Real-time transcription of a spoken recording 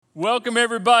Welcome,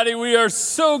 everybody. We are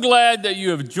so glad that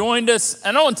you have joined us.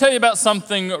 And I want to tell you about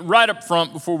something right up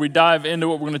front before we dive into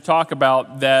what we're going to talk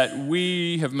about that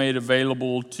we have made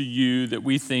available to you that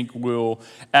we think will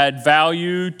add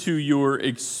value to your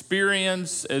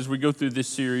experience as we go through this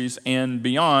series and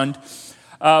beyond.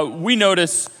 We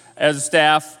notice as a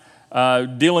staff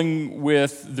dealing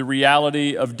with the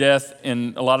reality of death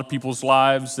in a lot of people's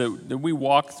lives that we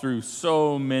walk through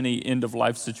so many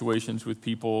end-of-life situations with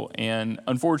people, and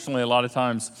unfortunately a lot of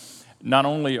times not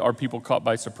only are people caught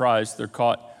by surprise, they're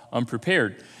caught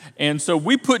unprepared. And so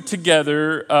we put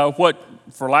together what,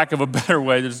 for lack of a better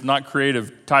way, this is not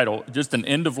creative title, just an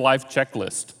end-of-life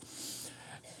checklist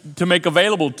to make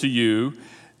available to you.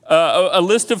 A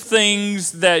list of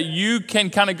things that you can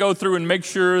kind of go through and make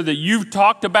sure that you've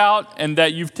talked about and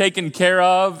that you've taken care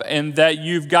of and that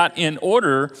you've got in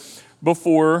order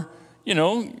before,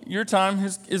 your time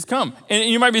has come. And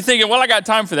you might be thinking, well, I got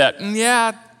time for that. And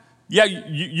yeah,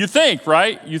 you think,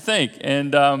 right? You think.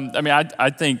 And I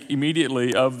think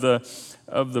immediately of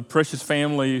the precious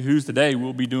family who's today,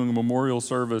 we'll be doing a memorial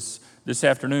service this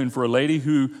afternoon for a lady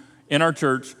who, in our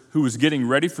church, who was getting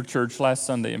ready for church last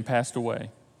Sunday and passed away.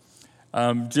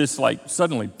 Just like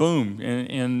suddenly, boom,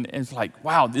 and it's like,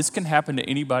 wow, this can happen to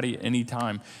anybody at any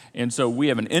time. And so we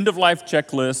have an end-of-life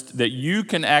checklist that you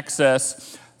can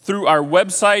access through our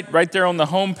website right there on the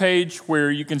homepage where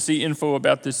you can see info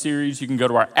about this series. You can go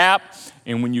to our app,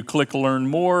 and when you click Learn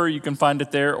More, you can find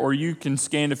it there, or you can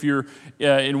scan, if you're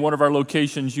in one of our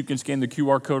locations, you can scan the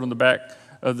QR code on the back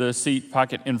of the seat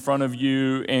pocket in front of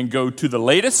you and go to the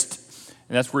latest.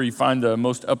 And that's where you find the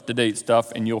most up-to-date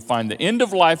stuff, and you'll find the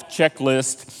end-of-life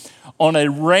checklist on a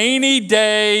rainy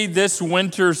day this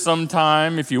winter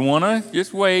sometime. If you want to,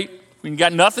 just wait. When you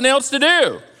got nothing else to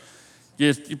do,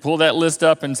 you pull that list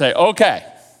up and say, okay,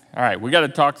 all right, we got to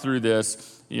talk through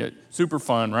this. Super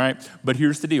fun, right? But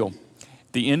here's the deal.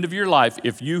 At the end of your life,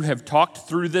 if you have talked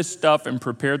through this stuff and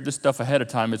prepared this stuff ahead of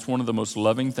time, it's one of the most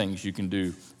loving things you can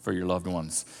do for your loved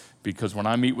ones. Because when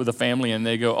I meet with a family and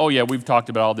they go, oh yeah, we've talked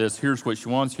about all this, here's what she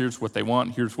wants, here's what they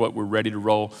want, here's what we're ready to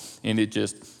roll, and it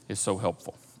just is so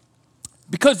helpful.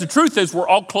 Because the truth is we're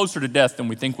all closer to death than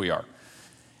we think we are.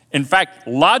 In fact,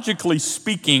 logically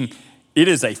speaking, it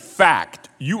is a fact.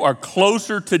 You are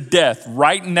closer to death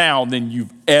right now than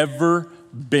you've ever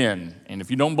been. And if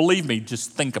you don't believe me,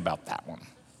 just think about that one,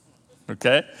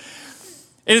 okay?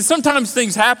 And sometimes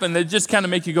things happen that just kind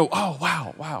of make you go, oh,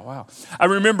 wow. I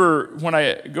remember when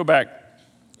I go back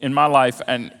in my life,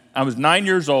 and I was 9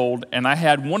 years old, and I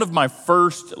had one of my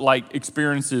first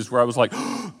experiences where I was like,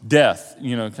 death,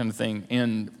 kind of thing.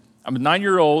 And I was 9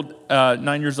 years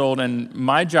old, and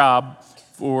my job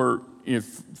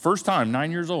first time,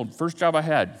 9 years old, first job I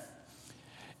had,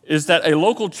 is that a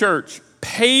local church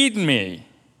paid me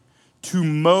to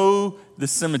mow the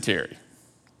cemetery.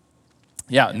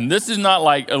 Yeah, and this is not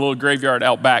like a little graveyard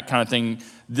out back kind of thing.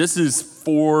 This is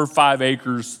 4 or 5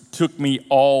 acres, took me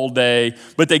all day.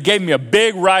 But they gave me a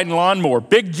big riding lawnmower,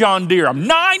 big John Deere. I'm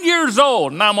 9 years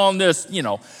old, and I'm on this,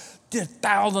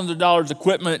 thousands of dollars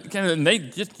equipment. And they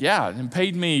and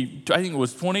paid me, I think it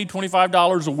was $20,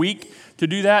 $25 a week to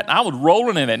do that. And I was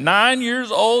rolling in it. 9 years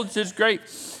old, it's just great.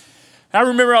 I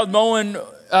remember I was mowing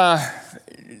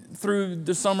through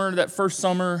the summer, that first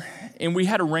summer, and we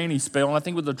had a rainy spell, and I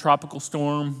think it was a tropical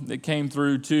storm that came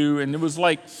through too, and it was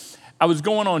like I was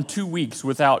going on 2 weeks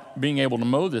without being able to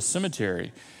mow this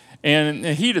cemetery. And in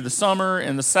the heat of the summer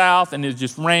in the south, and it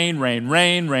just rain. I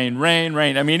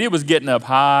mean, it was getting up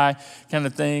high kind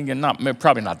of thing, and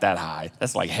probably not that high.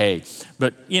 That's like hay,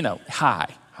 but high.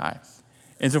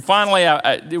 And so finally,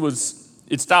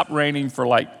 it stopped raining for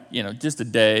just a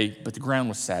day, but the ground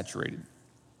was saturated.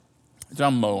 So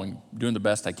I'm mowing, doing the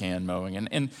best I can mowing.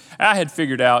 And I had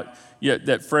figured out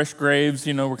that fresh graves,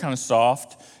 were kind of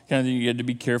soft. Kind of you had to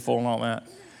be careful and all that.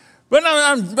 But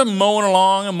I'm mowing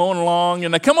along,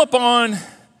 and I come up on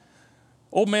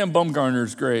old man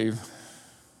Bumgarner's grave.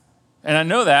 And I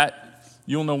know that.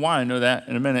 You'll know why I know that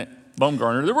in a minute.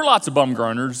 Bumgarner. There were lots of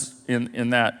Bumgarners in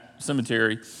that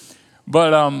cemetery.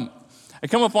 But I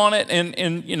come up on it and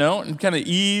kind of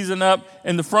easing up,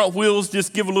 and the front wheels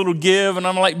just give a little give, and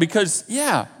I'm like, because,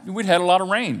 we'd had a lot of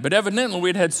rain, but evidently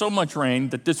we'd had so much rain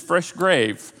that this fresh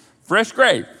grave,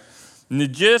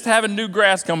 and just having new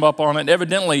grass come up on it,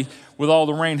 evidently with all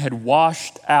the rain had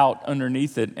washed out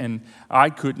underneath it, and I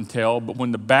couldn't tell, but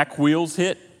when the back wheels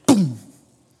hit, boom!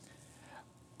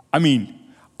 I mean,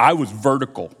 I was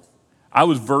vertical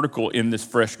in this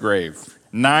fresh grave.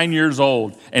 9 years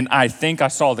old, and I think I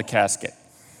saw the casket.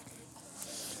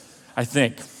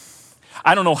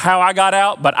 I don't know how I got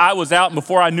out, but I was out, and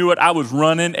before I knew it, I was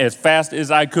running as fast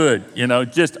as I could,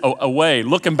 just away.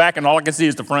 Looking back, and all I could see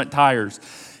is the front tires.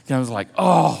 And I was like,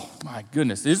 oh, my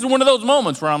goodness. This is one of those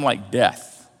moments where I'm like,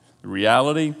 death, the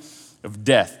reality of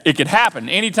death. It could happen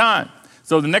anytime.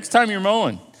 So the next time you're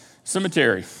mowing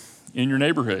cemetery in your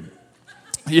neighborhood,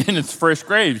 and it's fresh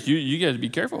graves, you got to be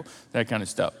careful, that kind of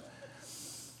stuff.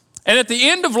 And at the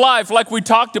end of life, like we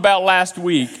talked about last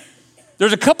week,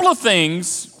 there's a couple of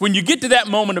things when you get to that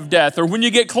moment of death or when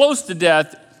you get close to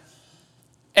death,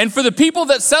 and for the people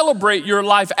that celebrate your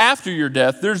life after your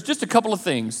death, there's just a couple of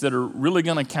things that are really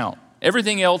going to count.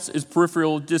 Everything else is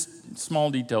peripheral, just small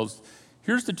details.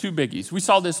 Here's the two biggies. We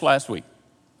saw this last week.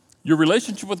 Your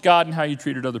relationship with God and how you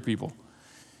treated other people.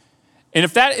 And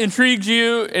if that intrigues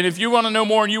you, and if you want to know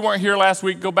more and you weren't here last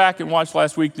week, go back and watch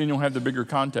last week, then you'll have the bigger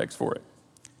context for it.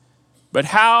 But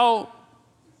how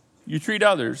you treat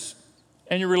others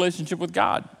and your relationship with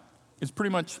God is pretty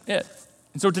much it.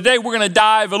 And so today we're going to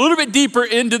dive a little bit deeper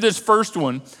into this first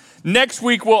one. Next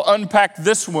week we'll unpack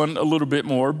this one a little bit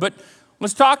more, but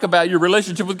let's talk about your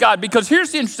relationship with God, because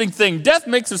here's the interesting thing. Death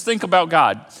makes us think about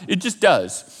God. It just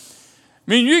does.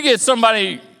 I mean, you get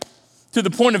somebody to the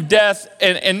point of death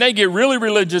and they get really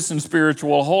religious and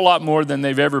spiritual a whole lot more than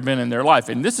they've ever been in their life.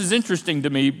 And this is interesting to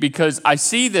me because I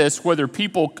see this whether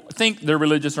people think they're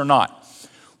religious or not,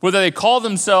 whether they call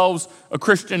themselves a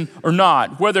Christian or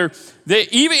not, whether they,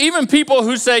 even people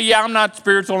who say, yeah, I'm not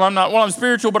spiritual, I'm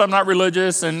spiritual, but I'm not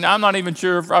religious, and I'm not even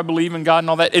sure if I believe in God and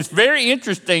all that. It's very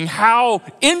interesting how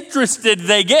interested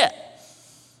they get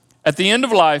at the end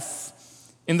of life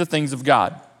in the things of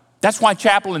God. That's why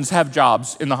chaplains have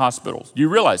jobs in the hospitals. You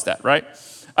realize that, right?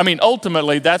 I mean,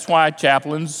 ultimately, that's why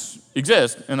chaplains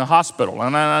exist in a hospital.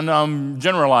 And I know I'm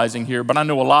generalizing here, but I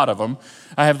know a lot of them.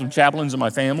 I have some chaplains in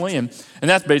my family, and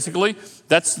that's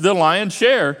the lion's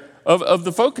share of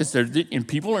the focus there. And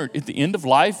people are at the end of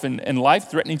life and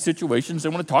life-threatening situations. They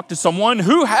want to talk to someone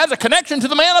who has a connection to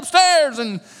the man upstairs.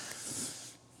 And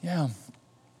yeah,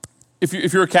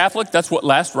 if you're a Catholic, that's what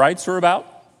last rites are about.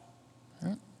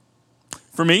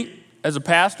 For me, as a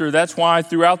pastor, that's why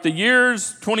throughout the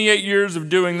years, 28 years of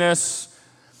doing this,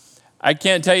 I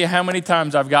can't tell you how many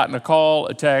times I've gotten a call,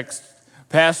 a text,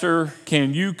 Pastor,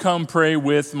 can you come pray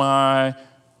with my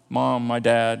mom, my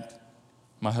dad,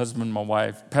 my husband, my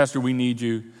wife? Pastor, we need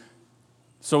you.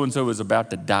 So-and-so is about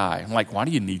to die. I'm like, why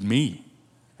do you need me?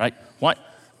 Right? Why?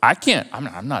 I can't.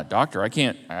 I'm not a doctor. I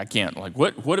can't. Like,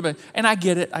 what about? And I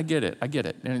get it.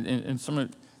 And some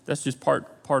of that's just part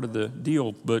of the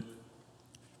deal, but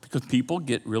because people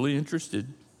get really interested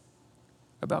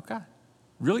about God,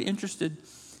 really interested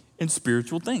in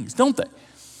spiritual things, don't they?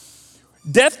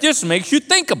 Death just makes you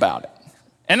think about it.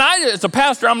 And I, as a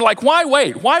pastor, I'm like, why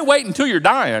wait? Why wait until you're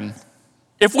dying?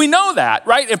 If we know that,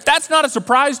 right? If that's not a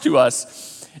surprise to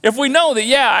us, if we know that,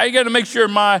 yeah, I got to make sure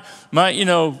my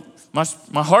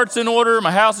heart's in order,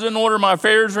 my house is in order, my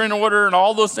affairs are in order, and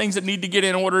all those things that need to get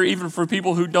in order, even for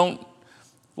people who don't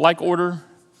like order,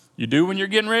 you do when you're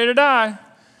getting ready to die.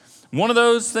 One of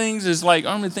those things is like,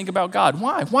 I'm going to think about God.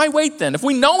 Why? Why wait then? If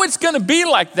we know it's going to be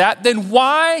like that, then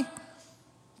why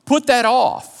put that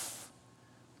off?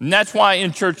 And that's why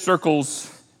in church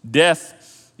circles,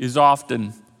 death is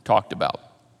often talked about.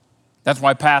 That's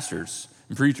why pastors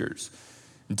and preachers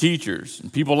and teachers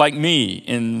and people like me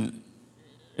in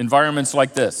environments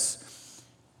like this,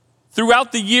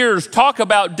 throughout the years, talk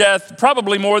about death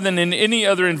probably more than in any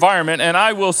other environment. And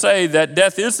I will say that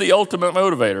death is the ultimate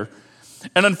motivator.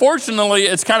 And unfortunately,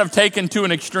 it's kind of taken to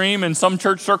an extreme in some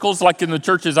church circles, like in the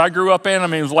churches I grew up in. I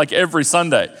mean, it was like every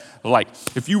Sunday. Like,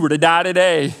 if you were to die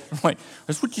today, I'm like,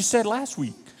 that's what you said last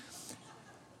week.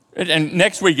 And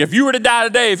next week, if you were to die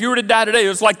today, it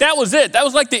was like, that was it. That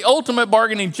was like the ultimate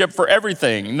bargaining chip for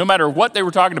everything. No matter what they were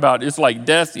talking about, it's like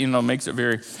death, makes it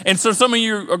very. And so some of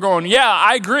you are going, yeah,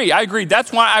 I agree.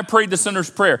 That's why I prayed the sinner's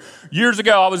prayer. Years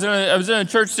ago, I was in a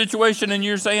church situation, and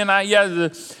you're saying,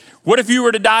 what if you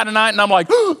were to die tonight? And I'm like,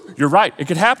 oh, you're right. It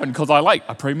could happen because I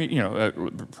pray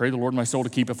the Lord my soul to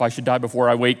keep if I should die before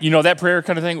I wake. That prayer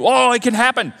kind of thing. Oh, it can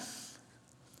happen.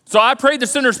 So I prayed the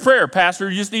sinner's prayer,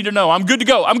 Pastor. You just need to know. I'm good to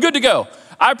go.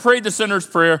 I prayed the sinner's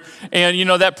prayer. And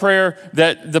that prayer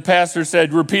that the pastor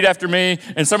said, repeat after me.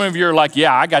 And some of you are like,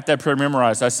 yeah, I got that prayer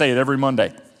memorized. I say it every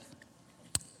Monday.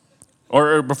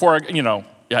 Or before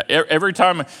every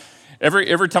time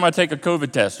I take a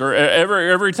COVID test, or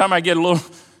every time I get a little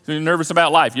nervous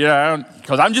about life,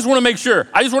 because I just want to make sure.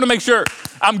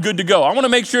 I'm good to go. I want to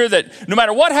make sure that no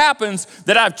matter what happens,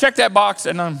 that I've checked that box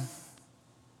and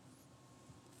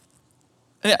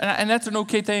that's an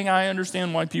okay thing. I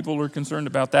understand why people are concerned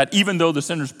about that, even though the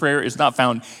sinner's prayer is not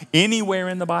found anywhere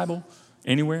in the Bible,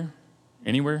 anywhere.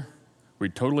 Anywhere? We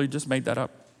totally just made that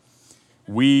up.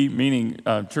 We, meaning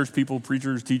church people,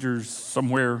 preachers, teachers,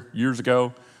 somewhere years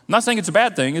ago. I'm not saying it's a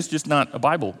bad thing. It's just not a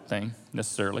Bible thing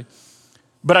necessarily.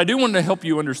 But I do want to help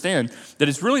you understand that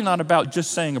it's really not about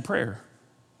just saying a prayer.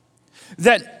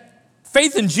 That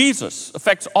faith in Jesus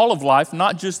affects all of life,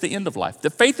 not just the end of life.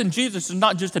 That faith in Jesus is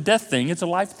not just a death thing, it's a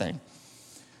life thing.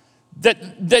 That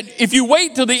if you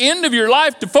wait till the end of your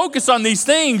life to focus on these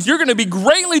things, you're going to be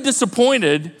greatly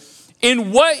disappointed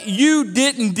in what you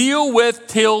didn't deal with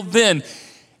till then.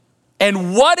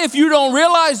 And what if you don't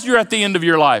realize you're at the end of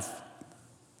your life?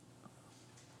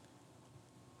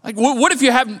 Like, what if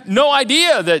you have no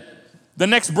idea that the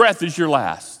next breath is your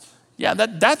last? Yeah,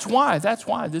 that's why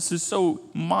this is so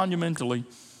monumentally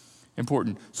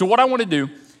important. So what I want to do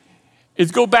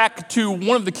is go back to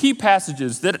one of the key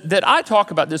passages that I talk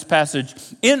about this passage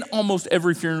in almost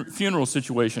every funeral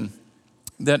situation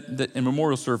that in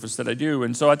memorial service that I do.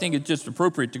 And so I think it's just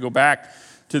appropriate to go back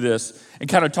to this and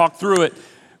kind of talk through it,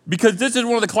 because this is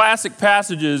one of the classic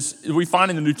passages we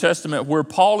find in the New Testament where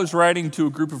Paul is writing to a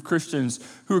group of Christians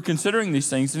who are considering these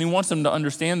things, and he wants them to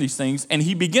understand these things. And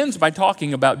he begins by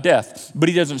talking about death, but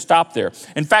he doesn't stop there.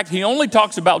 In fact, he only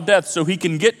talks about death so he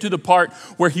can get to the part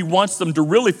where he wants them to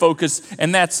really focus,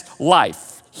 and that's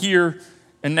life, here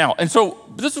and now. And so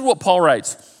this is what Paul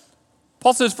writes.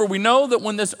 Paul says, "For we know that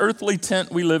when this earthly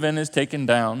tent we live in is taken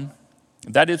down,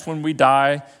 that is when we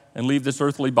die and leave this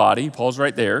earthly body." Paul's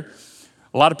right there.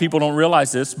 A lot of people don't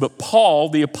realize this, but Paul,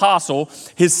 the apostle,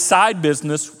 his side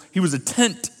business, he was a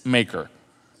tent maker.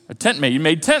 A tent maker. He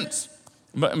made tents.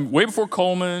 Way before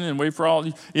Coleman and way before all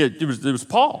these. Yeah, it was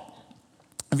Paul.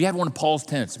 Have you had one of Paul's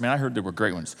tents? I heard they were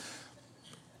great ones.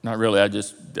 Not really,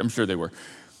 I'm sure they were.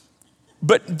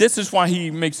 But this is why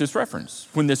he makes this reference.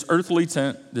 When this earthly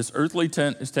tent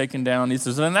is taken down, this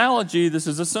is an analogy, this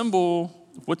is a symbol.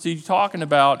 What's he talking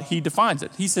about? He defines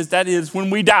it. He says that is when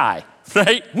we die,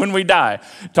 right? When we die.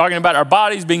 Talking about our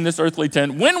bodies being this earthly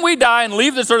tent. When we die and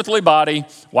leave this earthly body,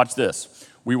 watch this.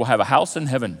 We will have a house in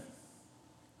heaven.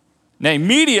 Now,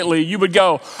 immediately you would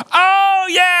go, "Oh,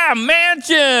 yeah,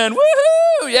 mansion.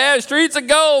 Woohoo. Yeah, streets of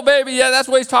gold, baby. Yeah, that's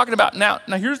what he's talking about." Now,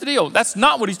 here's the deal. That's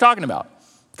not what he's talking about,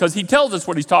 because he tells us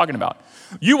what he's talking about.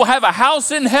 You will have a house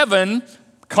in heaven,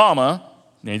 comma,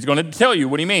 and he's going to tell you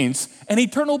what he means, an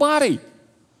eternal body.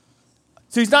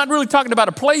 So he's not really talking about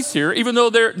a place here, even though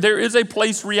there is a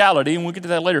place reality, and we'll get to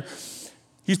that later.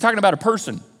 He's talking about a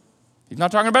person. He's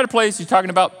not talking about a place. He's talking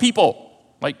about people,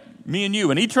 like me and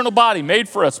you, an eternal body made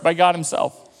for us by God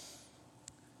himself,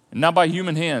 and not by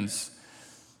human hands.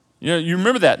 You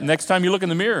remember that next time you look in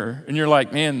the mirror, and you're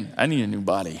like, "Man, I need a new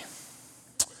body."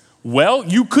 Well,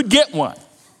 you could get one.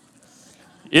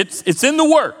 It's in the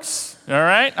works, all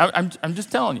right? I'm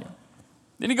just telling you.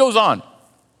 Then he goes on.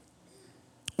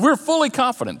 We're fully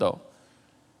confident, though,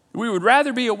 we would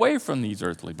rather be away from these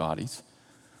earthly bodies,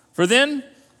 for then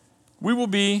we will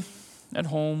be at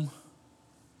home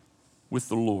with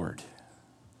the Lord.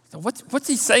 So what's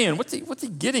he saying? What's he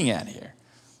getting at here?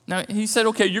 Now, he said,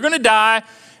 okay, you're going to die,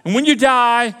 and when you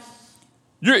die,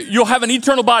 you'll have an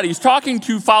eternal body. He's talking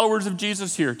to followers of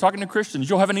Jesus here, talking to Christians.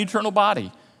 You'll have an eternal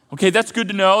body. Okay, that's good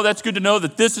to know. That's good to know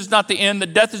that this is not the end,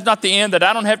 that death is not the end, that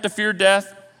I don't have to fear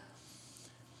death.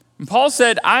 And Paul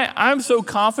said, I'm so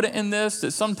confident in this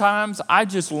that sometimes I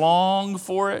just long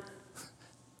for it.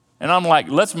 And I'm like,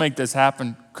 let's make this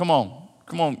happen. Come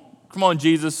on,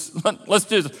 Jesus. Let's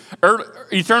do this.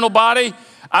 Eternal body,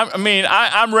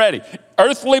 I'm ready.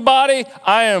 Earthly body,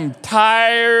 I am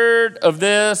tired of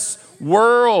this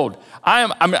world.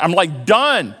 I'm like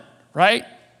done, right?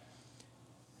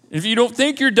 If you don't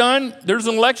think you're done, there's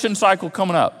an election cycle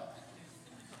coming up.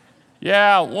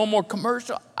 Yeah, one more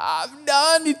commercial. I'm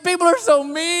done. These people are so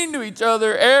mean to each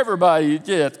other. Everybody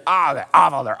just, they're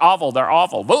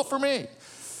awful. Vote for me.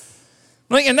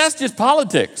 And that's just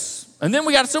politics. And then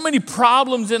we got so many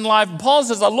problems in life. And Paul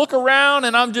says, I look around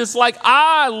and I'm just like,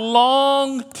 I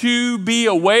long to be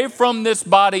away from this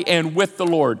body and with the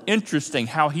Lord. Interesting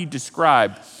how he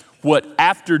described what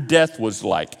after death was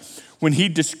like. When he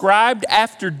described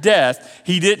after death,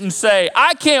 he didn't say,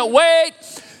 I can't wait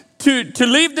to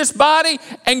leave this body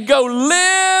and go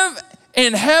live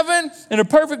in heaven in a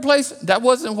perfect place. That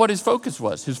wasn't what his focus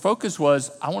was. His focus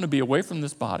was, I want to be away from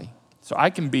this body so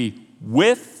I can be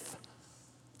with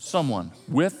someone,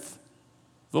 with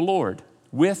the Lord,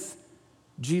 with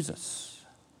Jesus.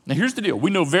 Now here's the deal.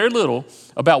 We know very little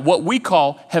about what we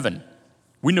call heaven.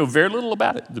 We know very little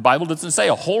about it. The Bible doesn't say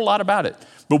a whole lot about it,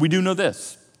 but we do know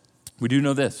this. We do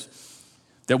know this,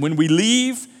 that when we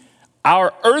leave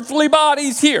our earthly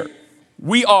bodies here,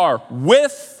 we are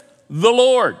with the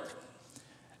Lord.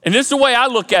 And this is the way I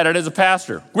look at it as a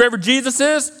pastor. Wherever Jesus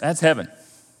is, that's heaven.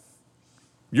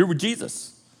 You're with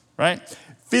Jesus, right?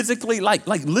 Physically, like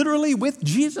literally with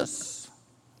Jesus.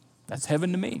 That's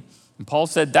heaven to me. And Paul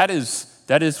said that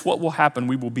is what will happen.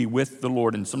 We will be with the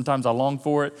Lord. And sometimes I long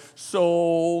for it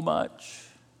so much.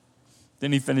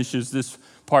 Then he finishes this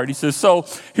part. He says, so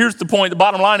here's the point. The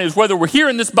bottom line is whether we're here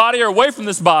in this body or away from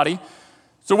this body,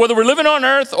 so whether we're living on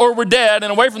earth or we're dead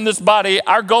and away from this body,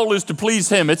 our goal is to please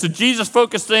him. It's a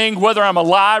Jesus-focused thing whether I'm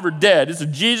alive or dead. It's a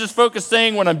Jesus-focused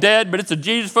thing when I'm dead, but it's a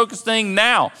Jesus-focused thing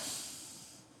now.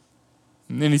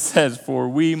 And then he says, for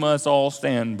we must all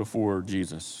stand before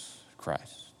Jesus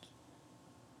Christ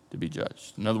to be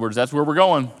judged. In other words, that's where we're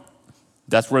going.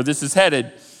 That's where this is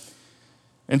headed.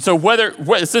 And so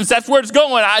since that's where it's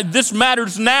going, this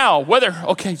matters now.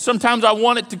 Sometimes I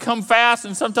want it to come fast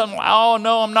and sometimes, oh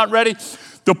no, I'm not ready.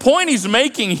 The point he's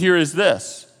making here is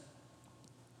this,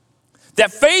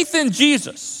 that faith in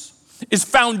Jesus is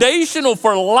foundational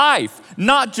for life,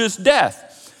 not just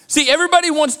death. See,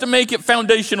 everybody wants to make it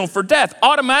foundational for death.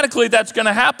 Automatically, that's going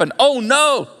to happen. Oh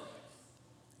no,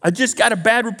 I just got a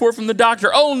bad report from the doctor.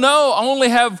 Oh no, I only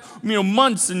have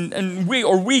months and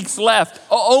weeks left.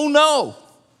 Oh no,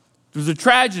 there's a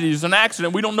tragedy, there's an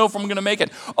accident. We don't know if I'm going to make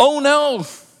it. Oh no,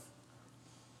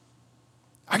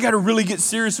 I got to really get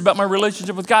serious about my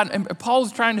relationship with God. And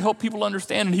Paul's trying to help people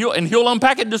understand, and he'll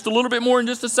unpack it just a little bit more in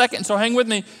just a second. So hang with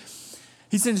me.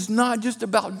 He said it's not just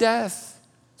about death.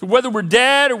 So whether we're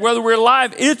dead or whether we're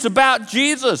alive, it's about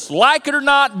Jesus. Like it or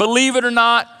not, believe it or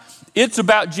not, it's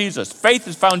about Jesus. Faith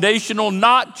is foundational,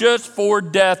 not just for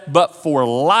death, but for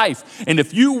life. And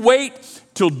if you wait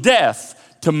till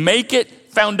death to make it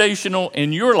foundational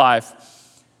in your life,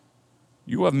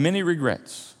 you have many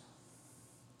regrets.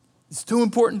 It's too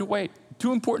important to wait,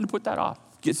 too important to put that off.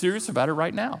 Get serious about it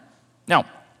right now. Now,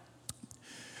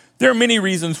 there are many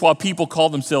reasons why people call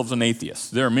themselves an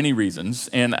atheist. There are many reasons,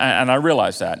 and I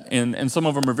realize that. And some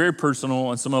of them are very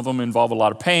personal, and some of them involve a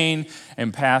lot of pain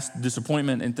and past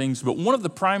disappointment and things. But one of the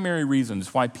primary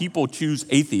reasons why people choose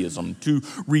atheism, to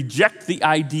reject the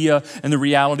idea and the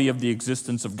reality of the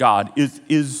existence of God,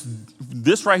 is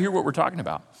this right here, what we're talking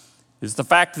about, is the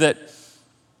fact that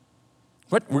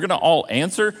we're going to all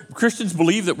answer? Christians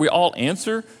believe that we all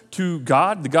answer to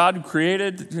God, the God who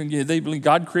created. They believe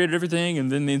God created everything, and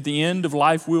then at the end of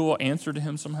life, we will answer to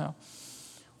him somehow.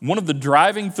 One of the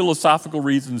driving philosophical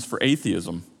reasons for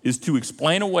atheism is to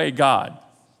explain away God's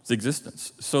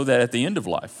existence so that at the end of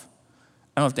life,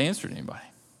 I don't have to answer to anybody.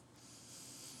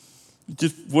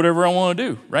 Just whatever I want to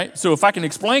do, right? So if I can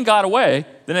explain God away,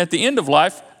 then at the end of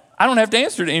life, I don't have to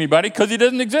answer to anybody because he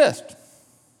doesn't exist.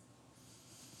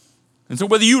 And so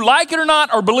whether you like it or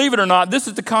not or believe it or not, this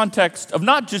is the context of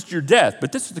not just your death,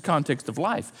 but this is the context of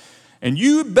life. And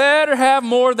you better have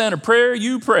more than a prayer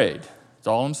you prayed. That's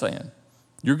all I'm saying.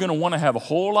 You're going to want to have a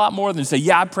whole lot more than say,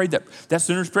 yeah, I prayed that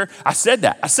sinner's prayer. I said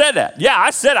that. Yeah, I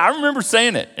said it. I remember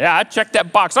saying it. Yeah, I checked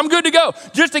that box. I'm good to go.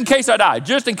 Just in case I die.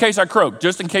 Just in case I croak.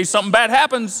 Just in case something bad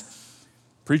happens.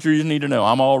 Preacher, you need to know,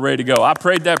 I'm all ready to go. I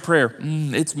prayed that prayer.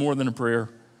 It's more than a prayer.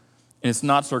 And it's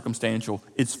not circumstantial.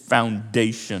 It's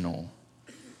foundational.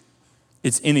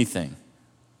 It's anything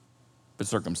but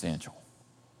circumstantial.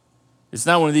 It's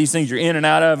not one of these things you're in and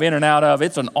out of.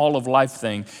 It's an all of life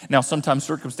thing. Now, sometimes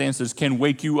circumstances can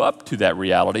wake you up to that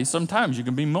reality. Sometimes you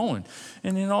can be mowing,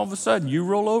 and then all of a sudden you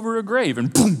roll over a grave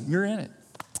and boom, you're in it.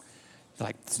 It's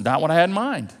like, it's not what I had in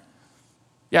mind.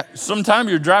 Yeah, sometimes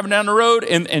you're driving down the road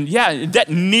and yeah, that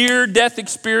near-death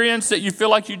experience that you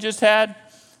feel like you just had,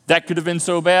 that could have been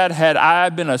so bad. Had I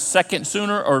been a second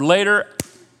sooner or later,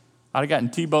 I'd have gotten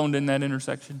T-boned in that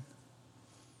intersection.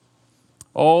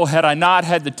 Oh, had I not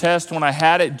had the test when I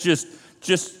had it,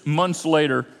 just months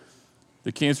later,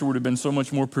 the cancer would have been so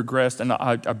much more progressed, and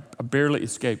I barely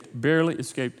escaped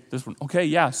this one. Okay,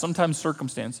 yeah, sometimes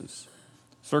circumstances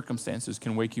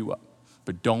can wake you up,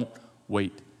 but don't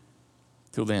wait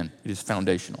till then. It is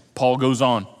foundational. Paul goes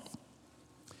on.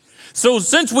 So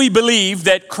since we believe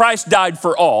that Christ died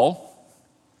for all,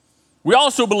 we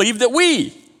also believe that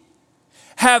we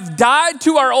have died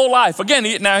to our old life. Again,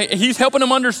 he's helping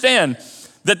them understand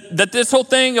that this whole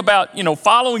thing about,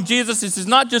 following Jesus, this is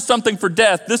not just something for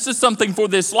death. This is something for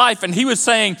this life. And he was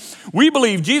saying, we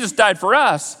believe Jesus died for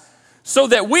us so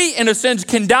that we, in a sense,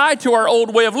 can die to our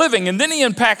old way of living. And then he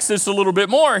unpacks this a little bit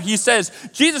more. He says,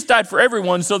 Jesus died for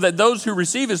everyone so that those who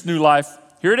receive his new life,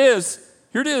 here it is,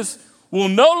 will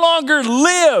no longer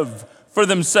live for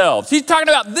themselves. He's talking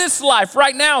about this life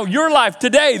right now, your life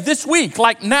today, this week,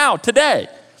 like now, today.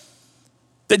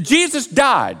 That Jesus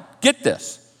died, get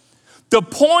this, The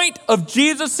point of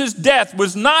Jesus' death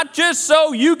was not just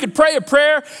so you could pray a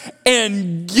prayer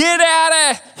and get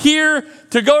out of here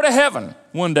to go to heaven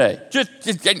one day.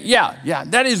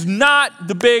 That is not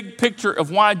the big picture of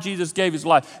why Jesus gave his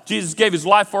life. Jesus gave his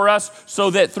life for us so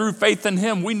that through faith in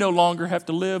him, we no longer have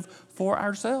to live for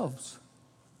ourselves.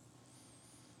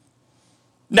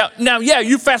 Now,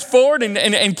 you fast forward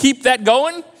and keep that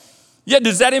going. Yeah,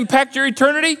 does that impact your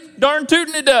eternity? Darn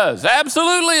tootin' it does.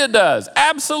 Absolutely it does.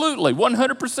 Absolutely,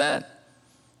 100%.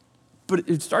 But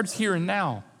it starts here and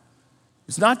now.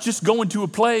 It's not just going to a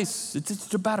place.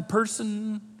 It's about a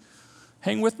person.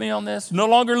 Hang with me on this. No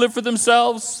longer live for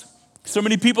themselves. So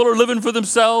many people are living for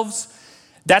themselves.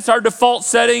 That's our default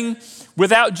setting.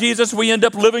 Without Jesus, we end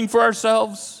up living for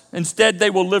ourselves. Instead, they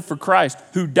will live for Christ,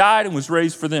 who died and was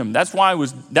raised for them. That's why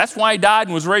he died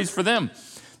and was raised for them.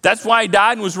 That's why he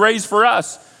died and was raised for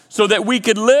us, so that we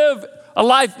could live a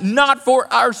life not for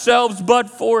ourselves, but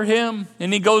for him.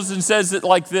 And he goes and says it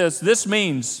like this. This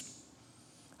means,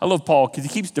 I love Paul because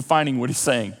he keeps defining what he's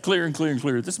saying, clear and clear and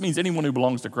clear. This means anyone who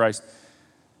belongs to Christ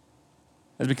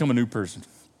has become a new person.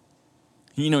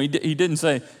 You know, he didn't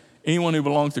say anyone who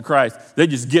belongs to Christ, they're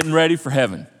just getting ready for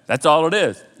heaven. That's all it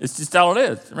is. It's just all it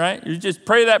is, right? You just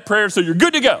pray that prayer so you're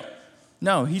good to go.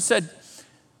 No, he said,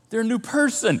 they're a new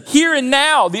person. Here and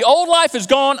now. The old life is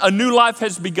gone. A new life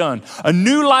has begun. A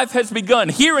new life has begun.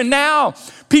 Here and now.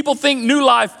 People think new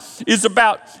life is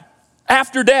about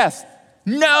after death.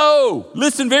 No.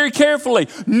 Listen very carefully.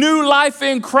 New life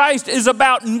in Christ is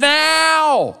about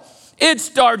now. It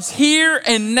starts here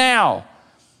and now.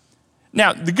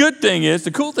 Now, the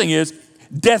cool thing is,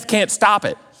 death can't stop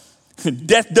it.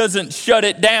 Death doesn't shut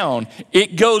it down.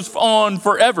 It goes on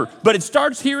forever. But it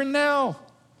starts here and now.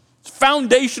 It's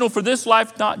foundational for this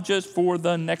life, not just for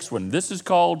the next one. This is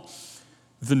called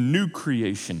the new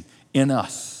creation in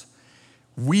us.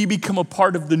 We become a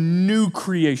part of the new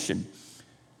creation.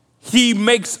 He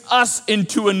makes us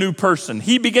into a new person.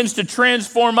 He begins to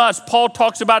transform us. Paul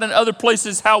talks about in other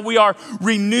places how we are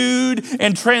renewed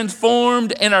and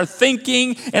transformed in our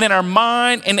thinking and in our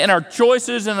mind and in our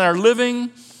choices and in our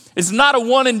living. It's not a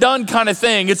one and done kind of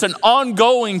thing. It's an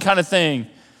ongoing kind of thing.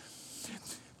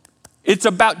 It's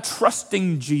about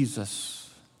trusting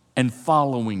Jesus and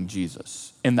following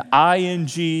Jesus. And the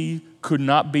ing could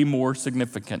not be more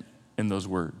significant in those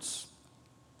words.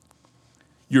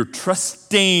 You're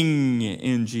trusting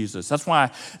in Jesus. That's why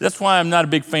I'm not a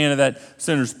big fan of that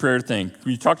sinner's prayer thing.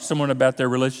 When you talk to someone about their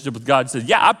relationship with God, says,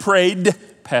 yeah, I prayed,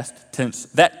 past tense,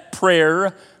 that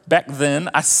prayer back then.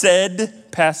 I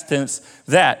said, past tense,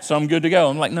 that. So I'm good to go.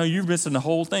 I'm like, no, you're missing the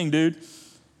whole thing, dude.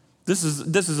 This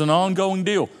is an ongoing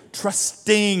deal.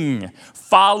 Trusting,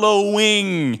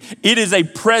 following. It is a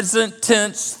present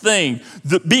tense thing.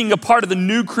 Being a part of the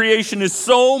new creation is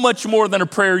so much more than a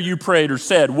prayer you prayed or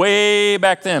said way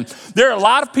back then. There are a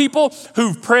lot of people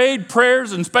who've prayed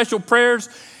prayers and special prayers,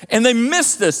 and they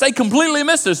miss this. They completely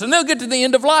miss this. And they'll get to the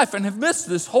end of life and have missed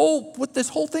what this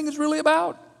whole thing is really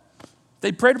about.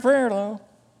 They prayed a prayer, though.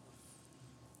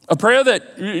 A prayer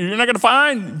that you're not going to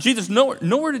find. Jesus,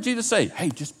 nowhere did Jesus say, hey,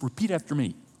 just repeat after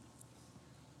me.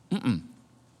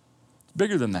 It's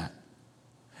bigger than that.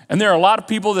 And there are a lot of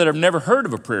people that have never heard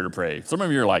of a prayer to pray. Some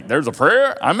of you are like, there's a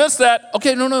prayer? I missed that.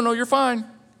 Okay, no, you're fine.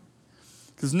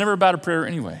 Because it's never about a prayer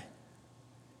anyway.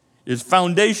 It's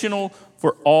foundational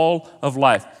for all of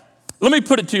life. Let me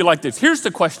put it to you like this. Here's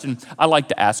the question I like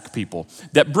to ask people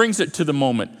that brings it to the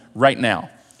moment right now.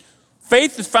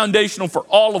 Faith is foundational for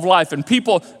all of life. And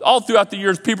people, all throughout the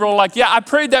years, people are like, yeah, I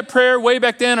prayed that prayer way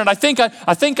back then, and I think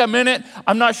I meant it.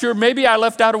 I'm not sure. Maybe I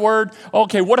left out a word.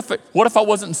 Okay, what if I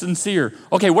wasn't sincere?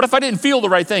 Okay, what if I didn't feel the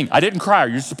right thing? I didn't cry.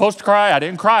 You're supposed to cry. I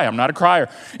didn't cry. I'm not a crier.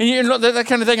 And you know, that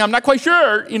kind of thing. I'm not quite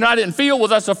sure. You know, I didn't feel.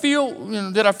 Did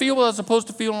I feel what I was supposed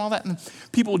to feel and all that? And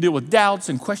people deal with doubts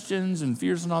and questions and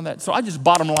fears and all that. So I just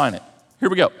bottom line it. Here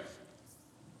we go.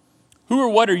 Who or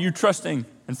what are you trusting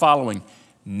and following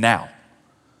now?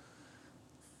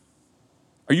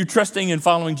 Are you trusting and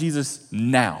following Jesus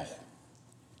now,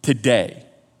 today?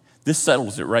 This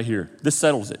settles it right here. This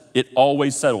settles it. It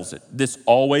always settles it. This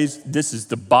is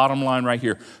the bottom line right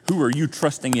here. Who are you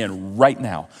trusting in right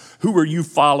now? Who are you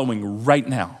following right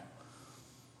now?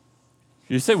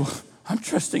 You say, well, I'm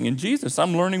trusting in Jesus.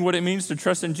 I'm learning what it means to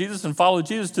trust in Jesus and follow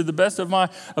Jesus to the best of my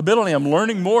ability. I'm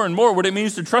learning more and more what it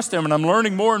means to trust him, and I'm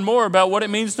learning more and more about what it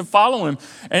means to follow him.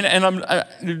 And I'm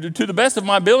to the best of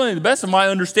my ability, the best of my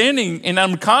understanding, and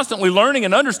I'm constantly learning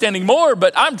and understanding more,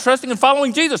 but I'm trusting and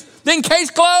following Jesus. Then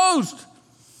case closed.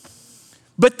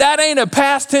 But that ain't a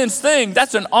past tense thing.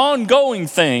 That's an ongoing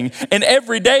thing, an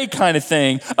everyday kind of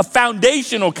thing, a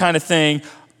foundational kind of thing,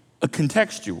 a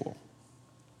contextual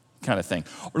kind of thing.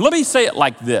 Or let me say it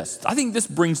like this. I think this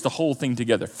brings the whole thing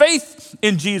together. Faith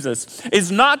in Jesus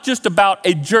is not just about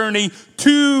a journey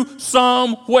to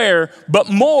somewhere, but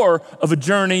more of a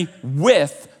journey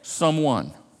with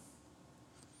someone.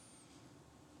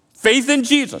 Faith in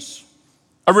Jesus,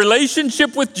 a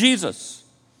relationship with Jesus,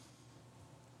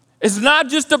 is not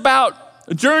just about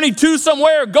a journey to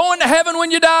somewhere, going to heaven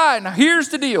when you die. Now here's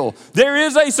the deal. There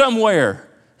is a somewhere,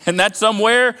 and that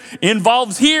somewhere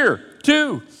involves here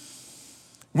too.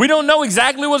 We don't know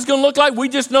exactly what it's going to look like. We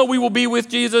just know we will be with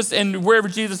Jesus, and wherever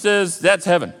Jesus is, that's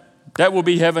heaven. That will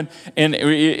be heaven, and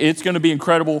it's going to be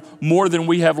incredible, more than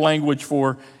we have language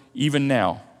for even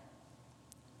now.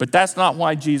 But that's not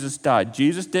why Jesus died.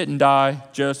 Jesus didn't die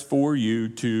just for you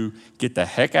to get the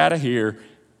heck out of here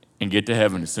and get to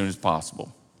heaven as soon as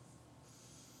possible.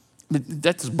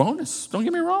 That's a bonus. Don't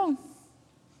get me wrong.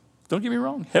 Don't get me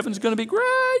wrong. Heaven's going to be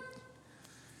great.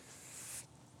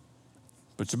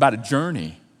 But it's about a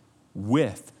journey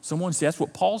with someone. See, that's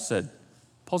what Paul said.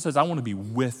 Paul says, I want to be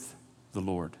with the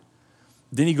Lord.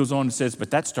 Then he goes on and says, but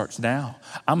that starts now.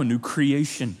 I'm a new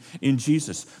creation in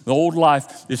Jesus. The old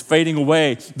life is fading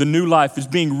away. The new life is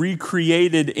being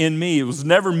recreated in me. It was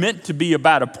never meant to be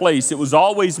about a place. It was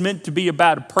always meant to be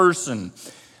about a person.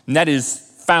 And that is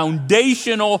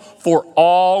foundational for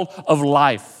all of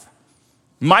life.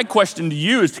 My question to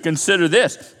you is to consider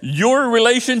this. Your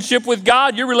relationship with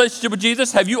God, your relationship with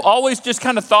Jesus, have you always just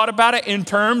kind of thought about it in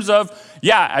terms of,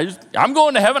 I'm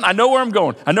going to heaven. I know where I'm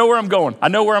going. I know where I'm going. I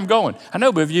know where I'm going. I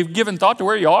know, but have you given thought to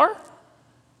where you are?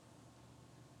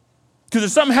 Because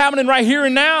there's something happening right here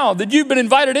and now that you've been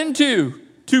invited into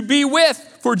to be with,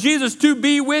 for Jesus to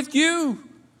be with you.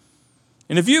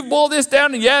 And if you boil this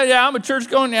down to, I'm a church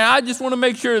going, I just want to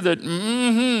make sure that,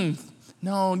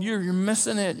 no, you're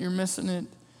missing it. You're missing it.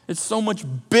 It's so much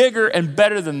bigger and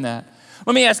better than that.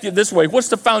 Let me ask you this way. What's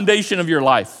the foundation of your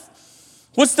life?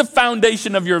 What's the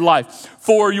foundation of your life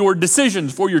for your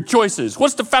decisions, for your choices?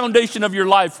 What's the foundation of your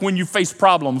life when you face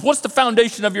problems? What's the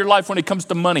foundation of your life when it comes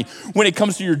to money, when it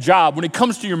comes to your job, when it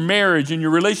comes to your marriage and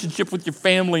your relationship with your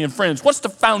family and friends? What's the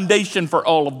foundation for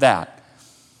all of that?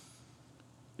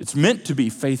 It's meant to be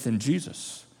faith in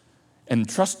Jesus. And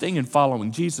trusting and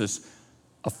following Jesus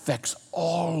affects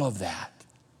all of that.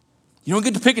 You don't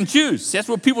get to pick and choose. See, that's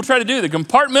what people try to do. They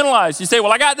compartmentalize. You say,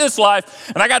 well, I got this life,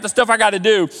 and I got the stuff I got to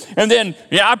do. And then,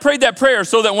 I prayed that prayer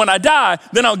so that when I die,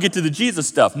 then I'll get to the Jesus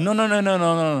stuff.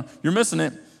 No. You're missing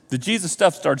it. The Jesus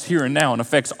stuff starts here and now and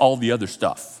affects all the other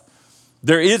stuff.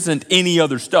 There isn't any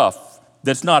other stuff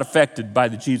that's not affected by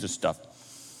the Jesus stuff.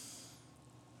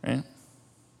 Right?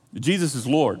 Jesus is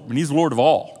Lord, and he's Lord of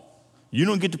all. You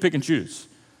don't get to pick and choose.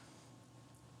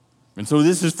 And so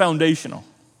this is foundational.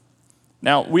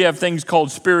 Now, we have things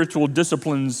called spiritual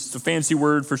disciplines. It's a fancy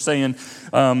word for saying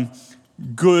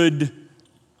good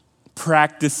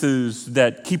practices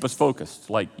that keep us focused,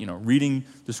 like, reading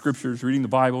the scriptures, reading the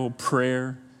Bible,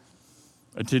 prayer,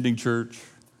 attending church,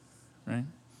 right?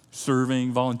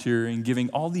 Serving, volunteering, giving.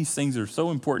 All these things are so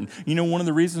important. One of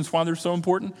the reasons why they're so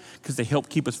important? Because they help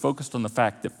keep us focused on the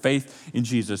fact that faith in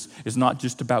Jesus is not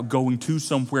just about going to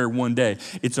somewhere one day.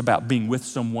 It's about being with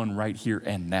someone right here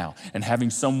and now, and having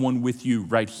someone with you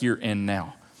right here and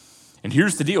now. And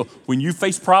here's the deal. When you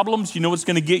face problems, you know what's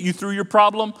going to get you through your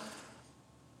problem?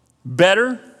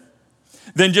 Better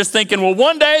than just thinking, well,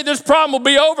 one day this problem will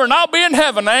be over and I'll be in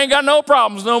heaven. I ain't got no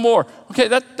problems no more. Okay,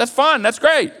 that's fine. That's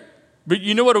great. But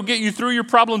you know what will get you through your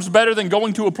problems better than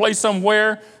going to a place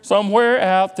somewhere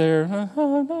out there?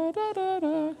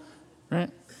 Right?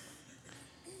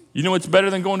 You know what's better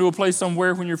than going to a place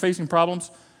somewhere when you're facing problems?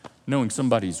 Knowing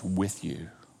somebody's with you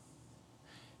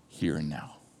here and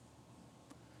now.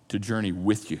 To journey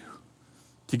with you.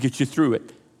 To get you through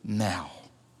it now.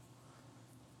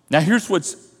 Now here's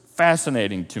what's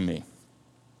fascinating to me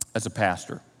as a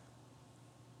pastor.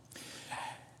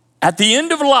 At the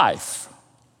end of life,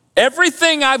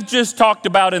 everything I've just talked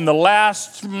about in the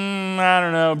last,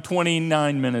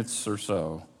 29 minutes or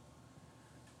so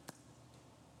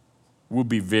will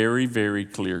be very, very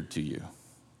clear to you,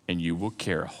 and you will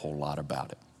care a whole lot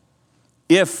about it.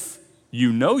 If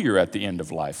you know you're at the end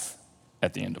of life,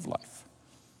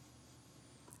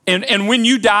 And when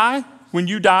you die,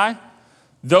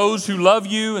 those who love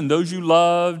you and those you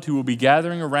loved who will be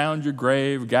gathering around your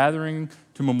grave, gathering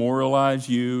to memorialize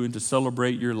you and to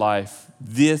celebrate your life,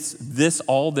 this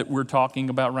all that we're talking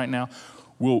about right now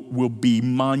will be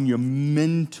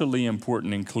monumentally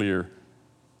important and clear.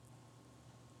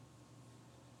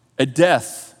 At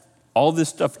death, all this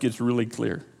stuff gets really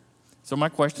clear. So my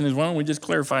question is, why don't we just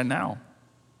clarify now?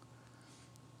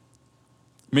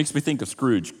 Makes me think of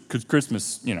Scrooge, because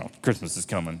Christmas is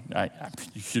coming.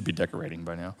 You should be decorating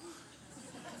by now.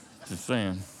 Just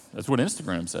saying. That's what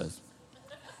Instagram says.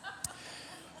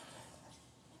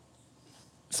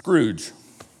 Scrooge.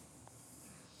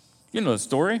 You know the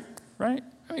story, right?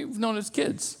 I mean, we've known it as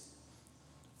kids.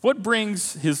 What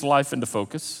brings his life into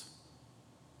focus?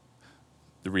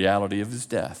 The reality of his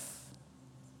death.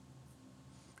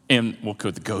 And, well,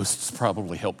 could the ghosts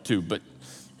probably help too, but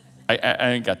I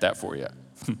ain't got that for you.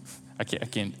 I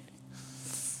can't.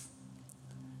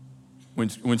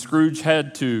 When Scrooge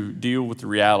had to deal with the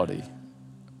reality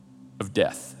of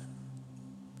death,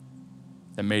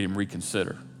 that made him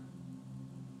reconsider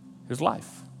his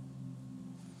life.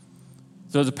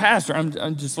 So as a pastor,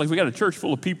 I'm just like, we got a church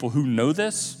full of people who know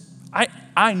this.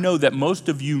 I know that most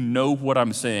of you know what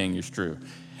I'm saying is true.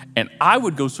 And I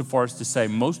would go so far as to say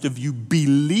most of you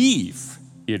believe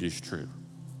it is true.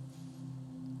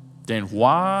 Then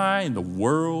why in the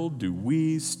world do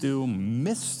we still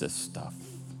miss this stuff?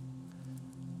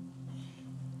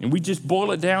 And we just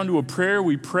boil it down to a prayer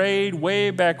we prayed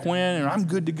way back when, and I'm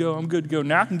good to go, I'm good to go.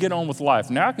 Now I can get on with life.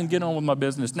 Now I can get on with my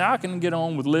business. Now I can get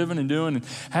on with living and doing and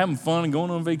having fun and going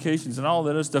on vacations and all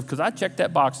that other stuff, because I checked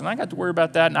that box and I got to worry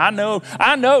about that. And I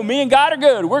know, me and God are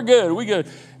good. We're good, we good.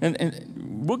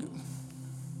 And we'll,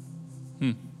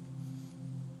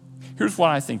 Here's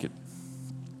why I think it.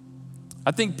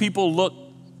 I think people look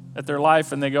at their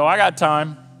life and they go, I got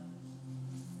time.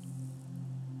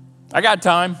 I got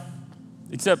time.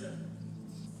 Except,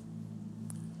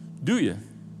 do you?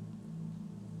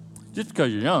 Just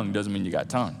because you're young doesn't mean you got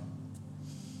time.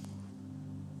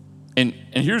 And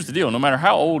here's the deal. No matter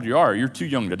how old you are, you're too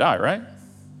young to die, right?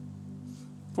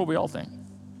 That's what we all think.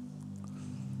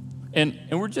 And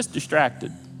we're just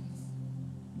distracted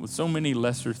with so many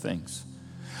lesser things.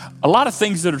 A lot of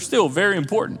things that are still very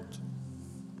important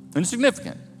and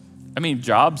significant. I mean,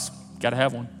 jobs, got to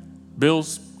have one.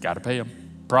 Bills, got to pay them.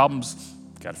 Problems,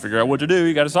 got to figure out what to do.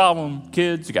 You got to solve them.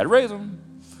 Kids, you got to raise them.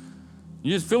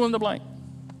 You just fill in the blank.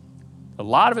 A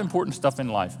lot of important stuff in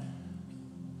life.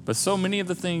 But so many of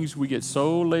the things we get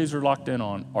so laser locked in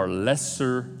on are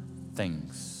lesser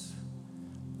things.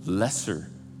 Lesser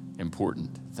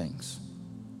important things.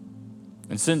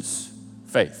 And since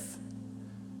faith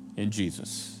in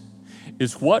Jesus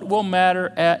is what will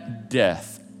matter at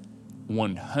death,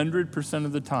 100%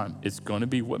 of the time, it's going to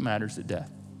be what matters at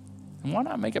death. And why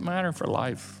not make it matter for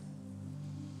life?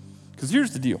 Because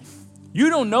here's the deal. You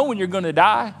don't know when you're going to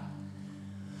die,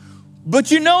 but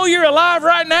you know you're alive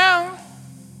right now.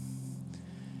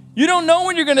 You don't know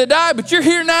when you're going to die, but you're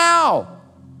here now.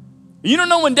 You don't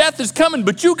know when death is coming,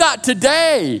 but you got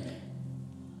today.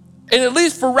 And at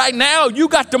least for right now, you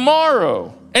got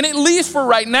tomorrow. And at least for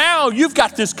right now, you've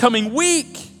got this coming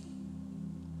week.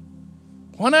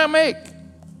 Why not make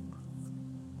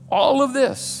all of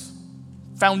this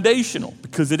foundational?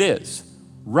 Because it is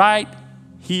right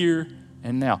here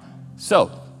and now.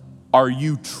 So, are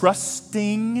you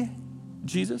trusting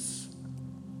Jesus?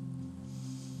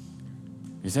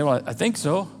 You say, well, I think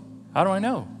so. How do I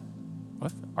know?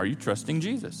 Well, are you trusting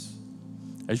Jesus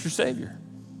as your Savior?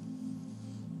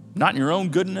 Not in your own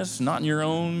goodness, not in your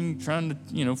own trying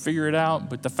to, figure it out,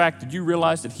 but the fact that you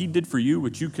realize that he did for you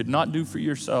what you could not do for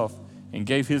yourself and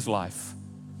gave his life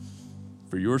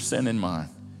for your sin and mine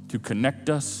to connect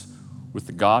us with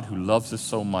the God who loves us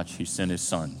so much, he sent his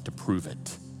son to prove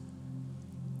it.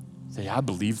 Say, I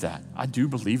believe that. I do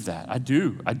believe that. I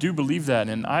do believe that.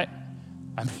 And I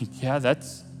mean, yeah,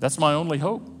 that's my only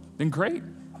hope. Then great.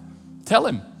 Tell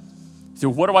him. So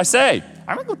what do I say?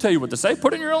 I'm not going to tell you what to say.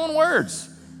 Put it in your own words.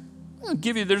 I'll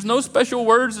give you, there's no special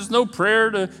words. There's no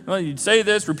prayer to, you'd say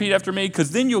this, repeat after me,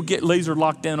 because then you'll get laser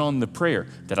locked in on the prayer.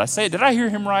 Did I say it? Did I hear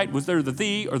him right? Was there the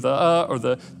thee or the or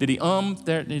the, did he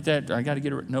there? I got to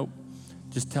get it right. Nope.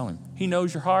 Just tell him. He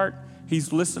knows your heart.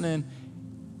 He's listening.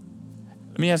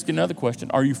 Let me ask you another question.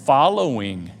 Are you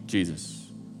following Jesus?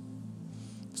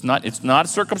 It's not a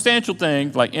circumstantial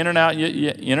thing, like in and out,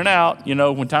 in and out,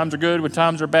 when times are good, when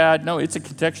times are bad. No, it's a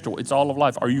contextual. It's all of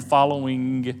life. Are you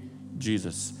following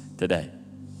Jesus today?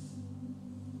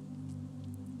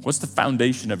 What's the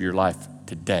foundation of your life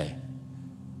today?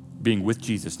 Being with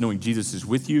Jesus, knowing Jesus is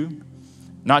with you,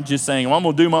 not just saying, well, I'm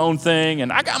going to do my own thing,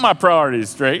 and I got my priorities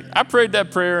straight. I prayed that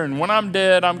prayer, and when I'm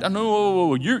dead,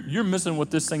 you're missing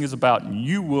what this thing is about, and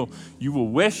you will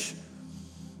wish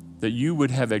that you would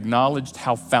have acknowledged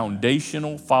how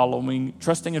foundational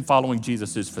trusting and following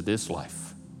Jesus is for this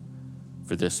life,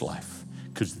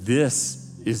 because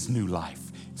this is new life.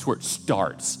 It's where it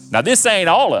starts. Now, this ain't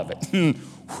all of it.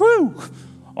 Whew,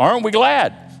 aren't we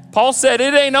glad? Paul said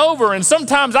it ain't over, and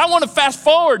sometimes I want to fast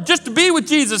forward just to be with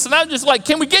Jesus, and I'm just like,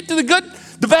 can we get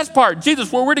to The best part,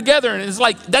 Jesus, where we're together, and it's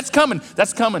like, that's coming.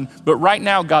 But right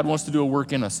now, God wants to do a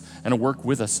work in us and a work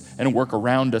with us and a work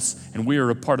around us, and we are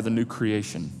a part of the new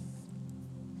creation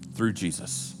through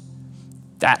Jesus.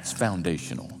 That's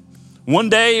foundational. One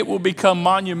day it will become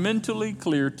monumentally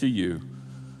clear to you.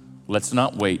 Let's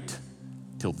not wait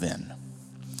till then.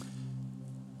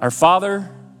 Our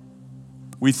Father,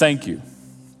 we thank you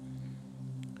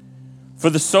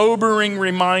for the sobering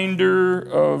reminder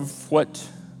of what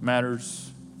matters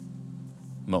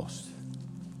most.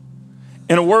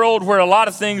 In a world where a lot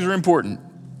of things are important,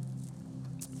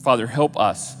 Father, help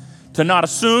us to not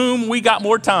assume we got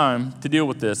more time to deal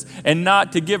with this and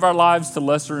not to give our lives to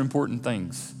lesser important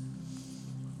things.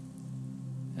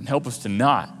 And help us to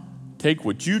not take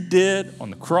what you did on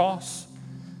the cross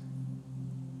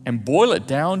and boil it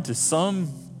down to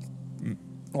some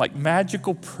like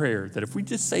magical prayer that if we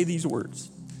just say these words,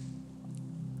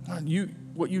 God,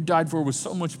 what you died for was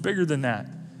so much bigger than that.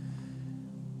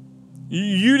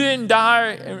 You didn't die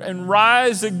and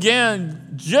rise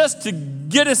again just to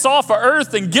get us off of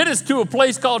earth and get us to a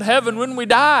place called heaven when we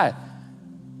die.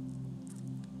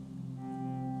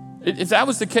 If that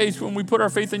was the case when we put our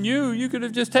faith in you, you could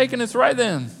have just taken us right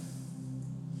then.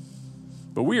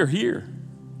 But we are here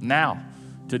now,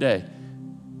 today,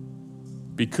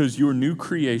 because your new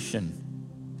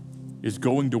creation is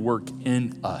going to work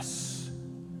in us,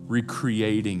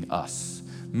 recreating us,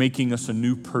 making us a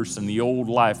new person, the old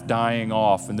life dying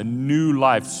off and the new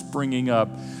life springing up.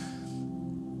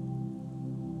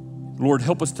 Lord,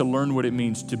 help us to learn what it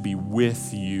means to be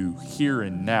with you here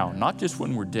and now, not just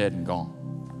when we're dead and gone.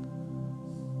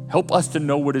 Help us to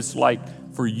know what it's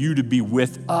like for you to be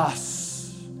with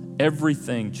us.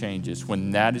 Everything changes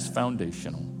when that is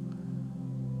foundational.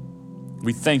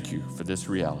 We thank you for this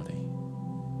reality.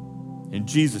 In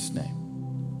Jesus'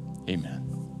 name, amen.